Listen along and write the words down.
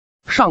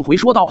上回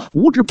说到，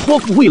无知泼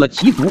妇为了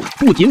祈福，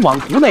不仅往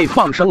湖内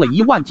放生了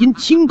1万斤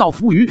清道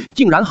夫鱼，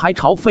竟然还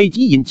朝飞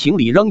机引擎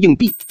里扔硬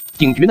币。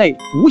警局内，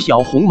吴小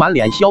红满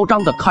脸嚣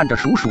张地看着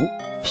叔叔，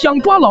想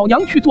抓老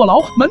娘去坐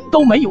牢，门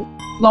都没有。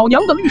老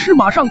娘的律师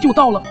马上就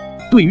到了。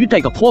对于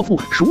这个泼妇，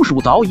叔叔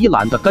早已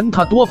懒得跟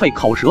他多费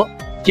口舌。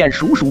见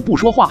叔叔不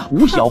说话，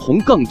吴小红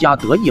更加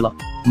得意了。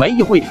没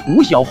一会，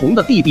吴小红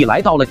的弟弟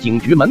来到了警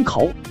局门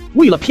口，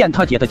为了骗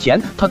他姐的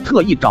钱，他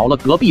特意找了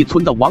隔壁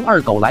村的王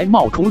二狗来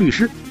冒充律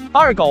师。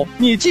二狗，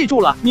你记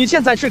住了，你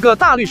现在是个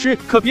大律师，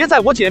可别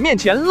在我姐面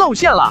前露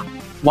馅了。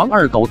王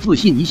二狗自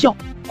信一笑，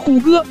虎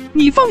哥，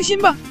你放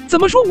心吧，怎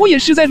么说我也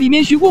是在里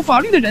面学过法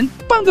律的人，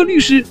办个律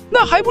师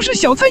那还不是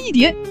小菜一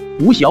碟。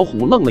吴小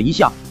虎愣了一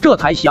下，这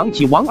才想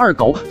起王二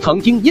狗曾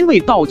经因为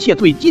盗窃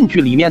罪进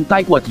去里面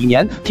待过几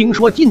年，听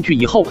说进去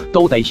以后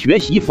都得学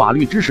习法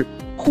律知识。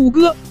虎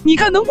哥，你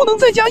看能不能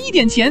再加一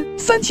点钱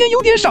？3000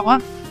有点少啊。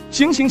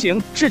行，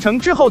事成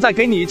之后再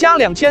给你加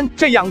2000，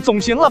这样总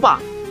行了吧？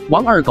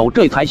王二狗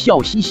这才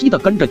笑嘻嘻地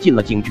跟着进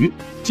了警局。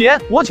姐，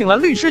我请了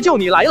律师就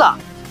你来了。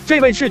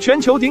这位是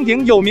全球鼎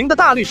鼎有名的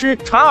大律师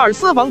查尔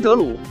斯·王德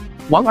鲁。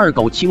王二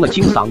狗清了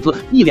清嗓子，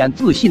一脸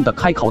自信地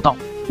开口道：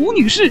吴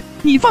女士，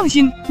你放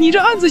心，你这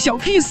案子小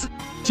case。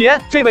姐，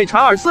这位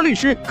查尔斯律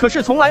师可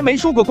是从来没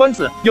输过官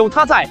司，有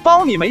他在，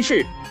包你没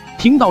事。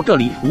听到这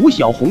里，吴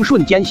小红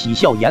瞬间喜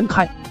笑颜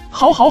开。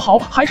好，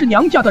还是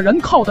娘家的人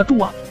靠得住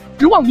啊！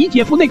指望你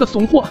姐夫那个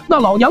怂货，那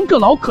老娘这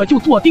牢可就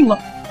坐定了。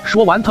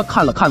说完，他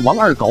看了看王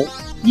二狗，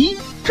咦，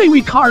这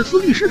位查尔斯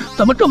律师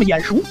怎么这么眼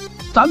熟？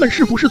咱们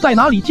是不是在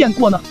哪里见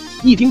过呢？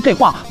一听这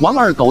话，王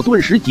二狗顿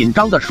时紧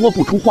张的说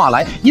不出话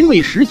来，因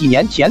为10几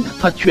年前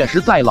他确实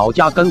在老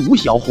家跟吴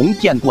小红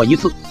见过一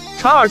次。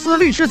查尔斯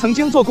律师曾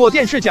经做过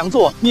电视讲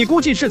座，你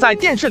估计是在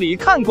电视里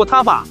看过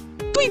他吧？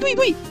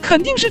对，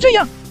肯定是这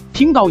样。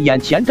听到眼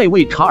前这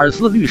位查尔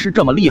斯律师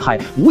这么厉害，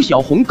吴小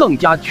红更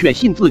加确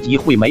信自己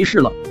会没事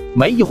了。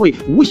没一会，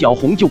吴小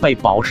红就被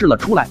保释了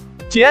出来。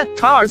姐，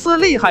查尔斯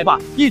厉害吧？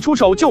一出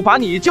手就把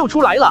你救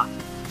出来了。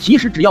其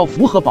实只要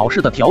符合保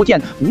释的条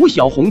件，吴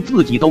小红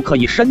自己都可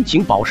以申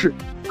请保释。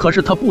可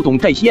是他不懂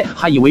这些，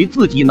还以为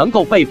自己能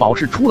够被保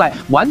释出来，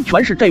完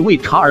全是这位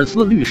查尔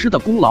斯律师的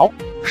功劳。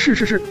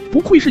是，不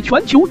愧是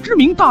全球知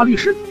名大律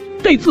师，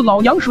这次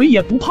老娘谁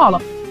也不怕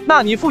了。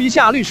那你付一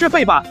下律师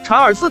费吧，查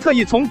尔斯特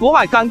意从国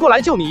外赶过来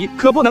救你，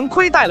可不能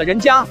亏待了人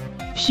家。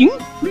行，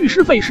律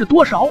师费是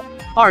多少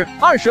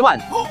？20万。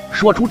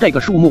说出这个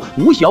数目，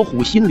吴小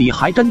虎心里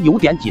还真有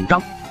点紧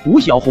张。吴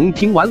小红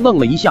听完愣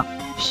了一下，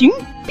行，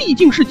毕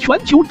竟是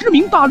全球知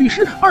名大律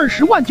师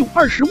，20万就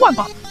20万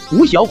吧。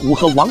吴小虎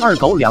和王二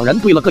狗两人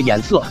对了个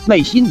眼色，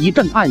内心一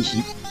阵暗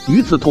喜。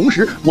与此同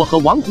时，我和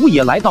王虎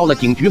也来到了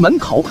警局门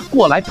口，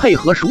过来配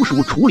合叔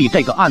叔处理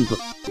这个案子。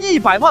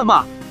100万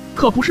嘛？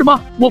可不是吗？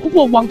我不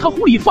过往他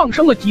湖里放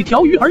生了几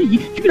条鱼而已，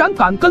居然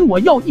敢跟我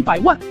要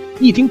100万！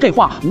一听这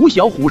话，吴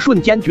小虎瞬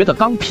间觉得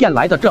刚骗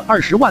来的这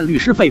20万律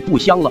师费不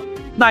香了。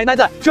奶奶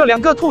的，这2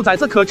个兔崽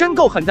子可真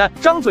够狠的，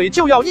张嘴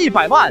就要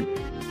100万！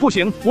不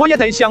行，我也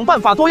得想办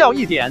法多要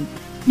一点。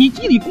你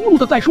叽里咕噜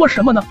的在说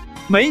什么呢？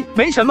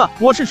没什么，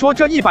我是说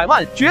这100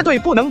万绝对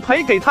不能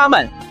赔给他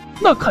们。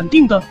那肯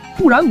定的，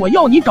不然我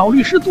要你找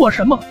律师做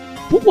什么？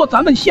不过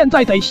咱们现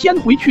在得先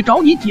回去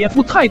找你姐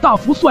夫蔡大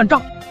福算账。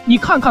你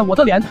看看我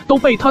的脸都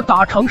被他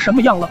打成什么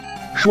样了。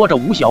说着，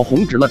吴小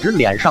红指了指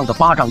脸上的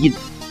巴掌印。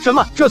什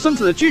么？这孙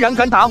子居然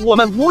敢打我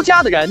们吴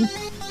家的人，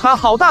他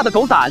好大的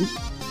狗胆！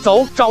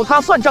走，找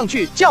他算账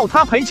去，叫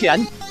他赔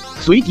钱。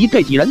随即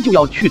这几人就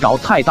要去找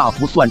蔡大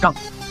福算账。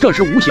这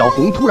时吴小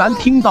红突然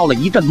听到了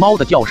一阵猫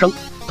的叫声，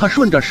他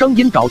顺着声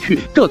音找去，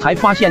这才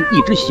发现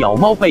一只小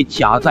猫被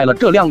卡在了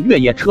这辆越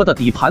野车的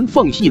底盘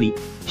缝隙里。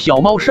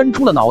小猫伸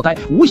出了脑袋，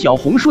吴小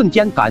红瞬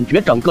间感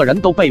觉整个人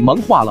都被萌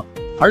化了，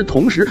而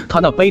同时他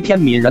那悲天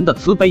悯人的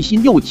慈悲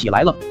心又起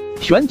来了。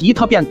旋即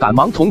他便赶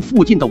忙从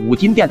附近的5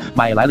金店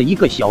买来了一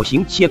个小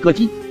型切割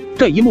机。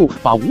这一幕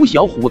把吴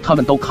小虎他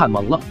们都看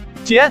懵了。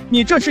姐，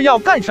你这是要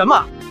干什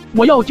么？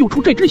我要救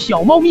出这只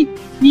小猫咪，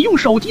你用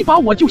手机把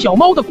我救小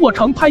猫的过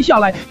程拍下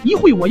来，一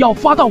会我要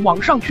发到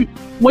网上去。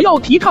我要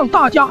提倡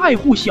大家爱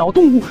护小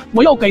动物，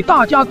我要给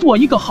大家做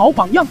一个好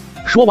榜样。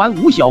说完，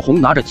吴小红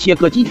拿着切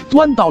割机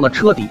钻到了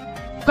车底。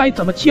该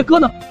怎么切割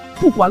呢？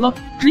不管了，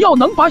只要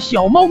能把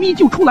小猫咪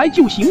救出来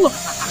就行了。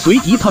随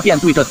即他便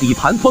对着底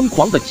盘疯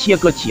狂地切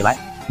割起来。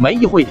没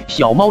一会，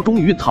小猫终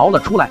于逃了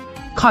出来。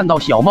看到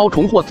小猫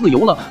重获自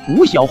由了，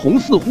吴小红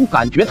似乎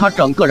感觉他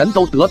整个人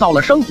都得到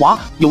了升华，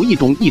有一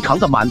种异常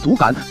的满足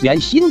感，连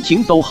心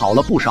情都好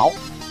了不少。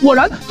果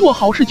然，做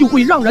好事就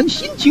会让人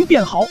心情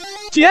变好。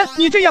姐，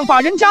你这样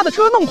把人家的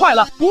车弄坏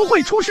了，不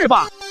会出事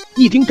吧？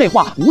一听这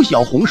话，吴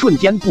小红瞬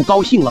间不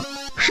高兴了。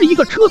是一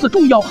个车子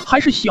重要，还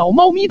是小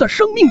猫咪的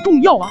生命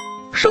重要啊？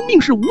生命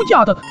是无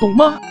价的，懂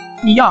吗？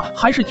你呀，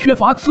还是缺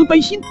乏慈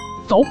悲心。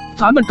走，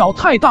咱们找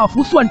蔡大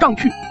福算账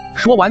去。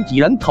说完，几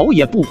人头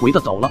也不回的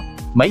走了。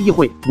没一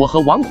会，我和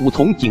王虎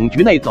从警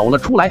局内走了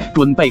出来，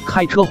准备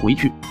开车回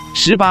去。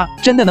18，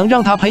真的能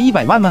让他赔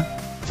100万吗？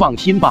放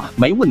心吧，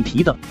没问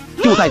题的。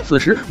就在此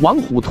时，王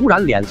虎突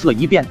然脸色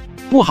一变，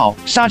不好，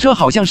刹车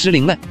好像失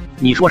灵了。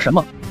你说什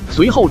么？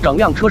随后整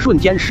辆车瞬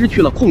间失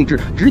去了控制，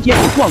直接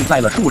就撞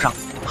在了树上。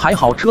还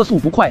好车速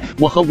不快，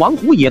我和王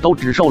虎也都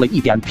只受了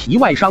一点皮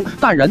外伤，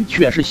但人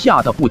却是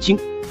吓得不轻。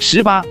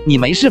18，你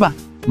没事吧？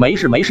没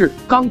事，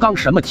刚刚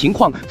什么情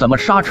况？怎么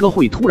刹车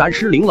会突然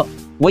失灵了？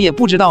我也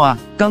不知道啊，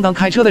刚刚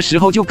开车的时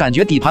候就感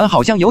觉底盘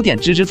好像有点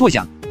吱吱作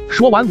响。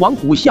说完，王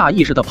虎下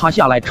意识地趴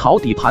下来朝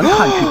底盘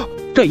看去，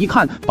这一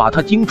看把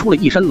他惊出了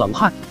一身冷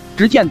汗。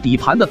只见底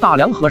盘的大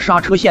梁和刹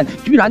车线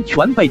居然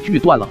全被锯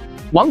断了。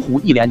王虎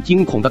一脸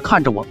惊恐地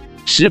看着我。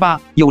18，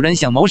有人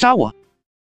想谋杀我。